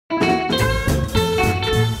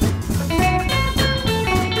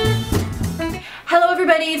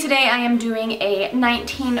everybody! Today I am doing a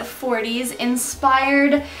 1940s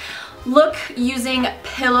inspired look using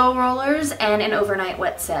pillow rollers and an overnight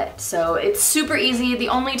wet set. So it's super easy. The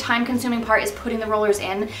only time consuming part is putting the rollers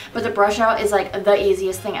in, but the brush out is like the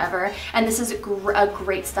easiest thing ever. And this is a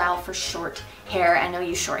great style for short hair. I know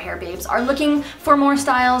you short hair babes are looking for more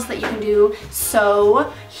styles that you can do.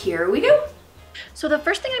 So here we go. So the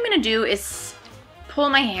first thing I'm gonna do is pull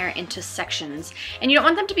my hair into sections, and you don't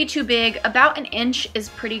want them to be too big. About an inch is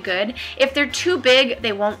pretty good. If they're too big,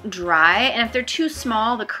 they won't dry, and if they're too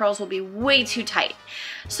small, the curls will be way too tight.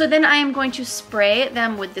 So then I am going to spray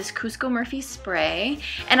them with this Cusco Murphy spray,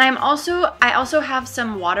 and I also have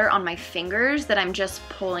some water on my fingers that I'm just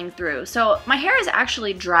pulling through. So my hair is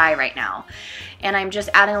actually dry right now, and I'm just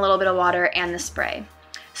adding a little bit of water and the spray.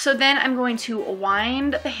 So then I'm going to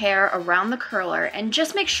wind the hair around the curler and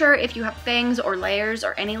just make sure if you have bangs or layers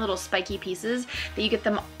or any little spiky pieces that you get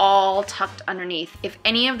them all tucked underneath. If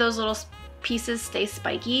any of those little pieces stay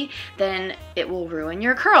spiky, then it will ruin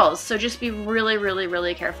your curls. So just be really, really,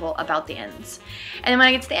 really careful about the ends. And then when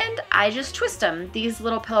I get to the end, I just twist them. These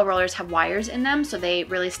little pillow rollers have wires in them, so they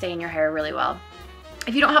really stay in your hair really well.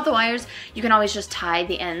 If you don't have the wires, you can always just tie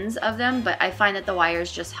the ends of them, but I find that the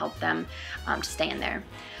wires just help them to stay in there.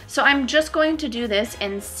 So I'm just going to do this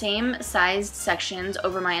in same sized sections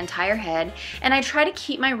over my entire head, and I try to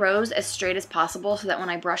keep my rows as straight as possible so that when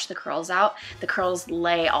I brush the curls out, the curls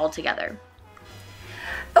lay all together.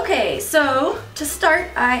 Okay, so to start,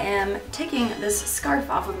 I am taking this scarf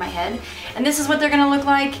off of my head, and this is what they're gonna look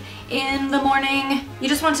like in the morning. You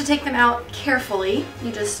just want to take them out carefully.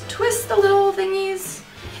 You just twist the little thingies,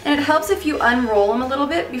 and it helps if you unroll them a little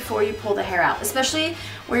bit before you pull the hair out, especially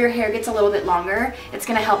where your hair gets a little bit longer. It's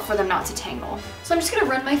gonna help for them not to tangle. So I'm just gonna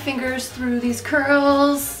run my fingers through these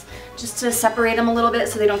curls just to separate them a little bit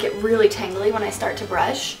so they don't get really tangly when I start to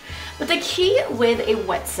brush. But the key with a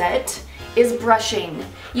wet set is brushing.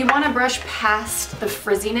 You want to brush past the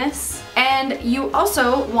frizziness, and you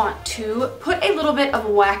also want to put a little bit of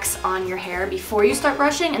wax on your hair before you start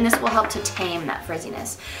brushing, and this will help to tame that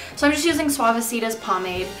frizziness. So I'm just using Suavecita's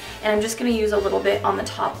pomade, and I'm just going to use a little bit on the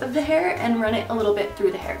top of the hair and run it a little bit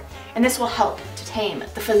through the hair, and this will help to tame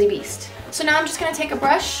the fuzzy beast. So now I'm just going to take a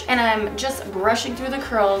brush, and I'm just brushing through the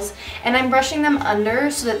curls, and I'm brushing them under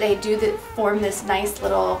so that they form this nice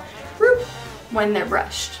little whoop when they're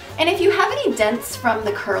brushed. And if you have any dents from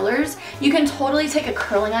the curlers, you can totally take a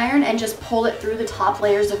curling iron and just pull it through the top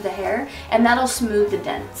layers of the hair, and that'll smooth the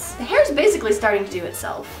dents. The hair is basically starting to do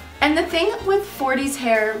itself. And the thing with 40s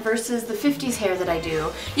hair versus the 50s hair that I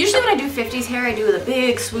do, usually when I do 50s hair, I do with a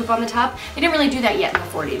big swoop on the top. They didn't really do that yet in the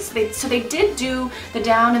 40s. So they did do the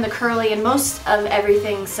down and the curly and most of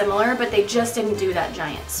everything similar, but they just didn't do that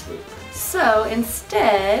giant swoop. So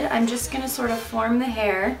instead, I'm just gonna sort of form the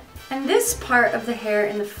hair. And this part of the hair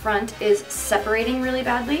in the front is separating really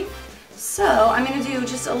badly. So I'm gonna do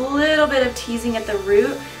just a little bit of teasing at the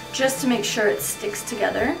root just to make sure it sticks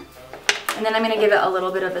together. And then I'm gonna give it a little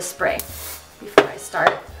bit of a spray before I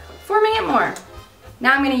start forming it more.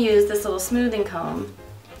 Now I'm gonna use this little smoothing comb,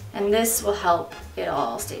 and this will help it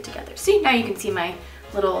all stay together. See, now you can see my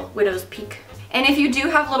little widow's peak. And if you do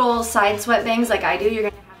have little side sweat bangs like I do, you're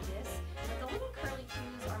gonna have this. But the little curly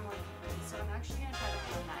cues are more curly, so I'm actually gonna try to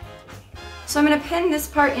pin that into my hair. So I'm gonna pin this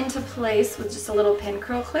part into place with just a little pin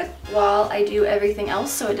curl clip while I do everything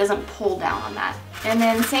else so it doesn't pull down on that. And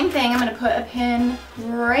then same thing, I'm gonna put a pin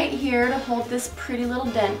right here to hold this pretty little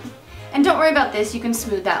dent. And don't worry about this, you can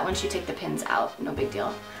smooth that once you take the pins out, no big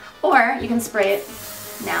deal. Or you can spray it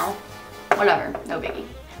now, whatever, no biggie.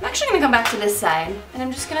 I'm actually gonna come back to this side, and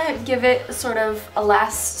I'm just gonna give it sort of a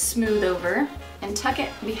last smooth over and tuck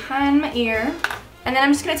it behind my ear. And then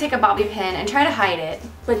I'm just gonna take a bobby pin and try to hide it,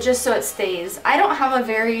 but just so it stays. I don't have a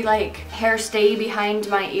very like hair stay behind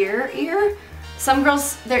my ear. Some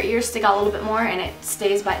girls, their ears stick out a little bit more and it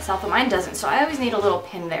stays by itself, but mine doesn't, so I always need a little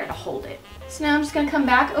pin there to hold it. So now I'm just gonna come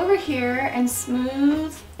back over here and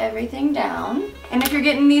smooth everything down. And if you're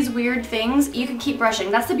getting these weird things, you can keep brushing.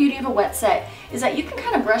 That's the beauty of a wet set, is that you can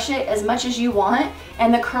kind of brush it as much as you want,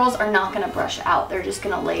 and the curls are not gonna brush out. They're just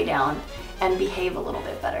gonna lay down and behave a little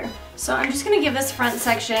bit better. So I'm just gonna give this front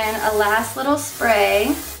section a last little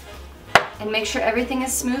spray and make sure everything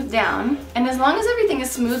is smoothed down. And as long as everything is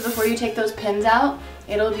smooth before you take those pins out,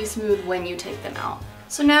 it'll be smooth when you take them out.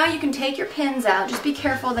 So now you can take your pins out. Just be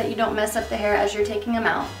careful that you don't mess up the hair as you're taking them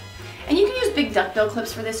out. And you can use big duckbill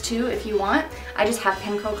clips for this too if you want. I just have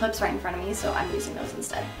pin curl clips right in front of me, so I'm using those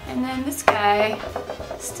instead. And then this guy,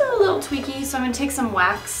 still a little tweaky, so I'm gonna take some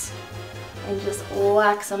wax and just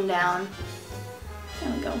wax them down.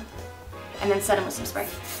 There we go. and then set them with some spray.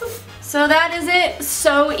 So that is it,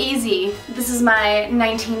 so easy. This is my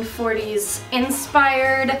 1940s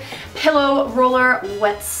inspired pillow roller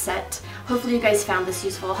wet set. Hopefully you guys found this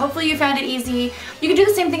useful. Hopefully you found it easy. You can do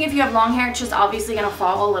the same thing if you have long hair. It's just obviously gonna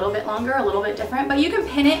fall a little bit longer, a little bit different, but you can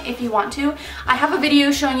pin it if you want to. I have a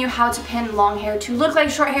video showing you how to pin long hair to look like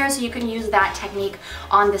short hair, so you can use that technique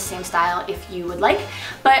on the same style if you would like.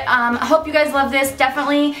 But I hope you guys love this.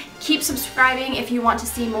 Definitely keep subscribing if you want to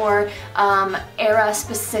see more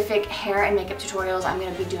era-specific hair and makeup tutorials. I'm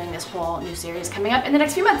gonna be doing this whole new series coming up in the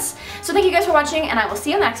next few months. So thank you guys for watching, and I will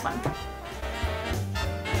see you in the next one.